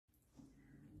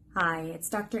Hi, it's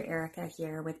Dr. Erica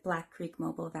here with Black Creek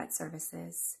Mobile Vet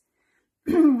Services.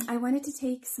 I wanted to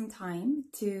take some time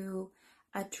to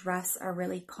address a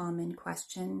really common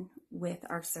question with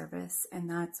our service, and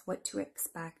that's what to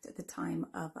expect at the time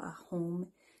of a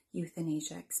home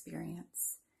euthanasia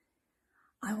experience.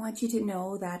 I want you to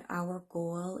know that our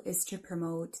goal is to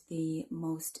promote the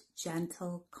most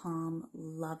gentle, calm,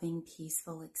 loving,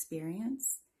 peaceful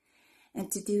experience. And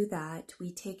to do that,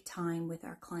 we take time with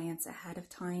our clients ahead of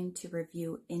time to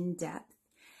review in depth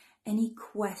any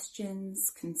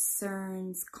questions,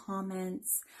 concerns,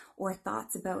 comments, or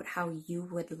thoughts about how you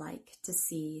would like to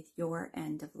see your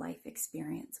end of life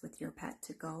experience with your pet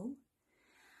to go.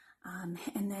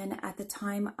 And then at the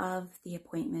time of the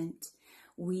appointment,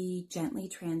 we gently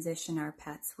transition our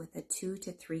pets with a 2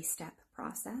 to 3 step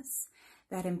process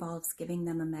that involves giving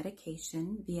them a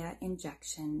medication via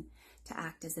injection to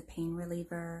act as a pain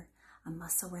reliever, a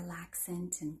muscle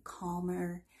relaxant and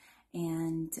calmer,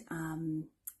 and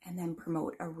then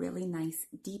promote a really nice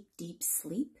deep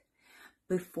sleep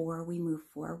before we move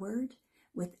forward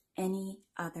with any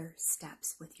other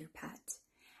steps with your pet.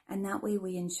 And that way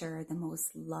we ensure the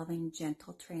most loving,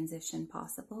 gentle transition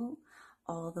possible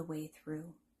all the way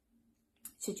through.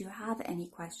 Should you have any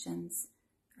questions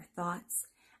or thoughts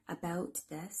about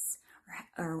this,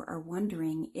 or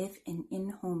wondering if an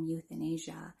in-home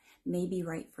euthanasia may be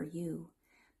right for you,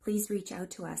 please reach out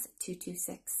to us at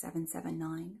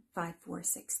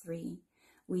 226-779-5463.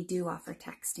 We do offer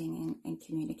texting and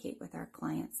communicate with our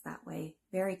clients that way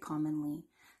very commonly,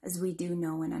 as we do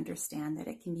know and understand that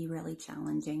it can be really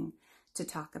challenging to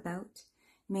talk about.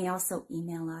 You may also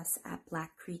email us at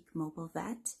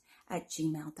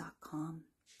blackcreekmobilevet@gmail.com.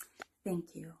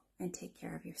 Thank you, and take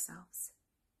care of yourselves.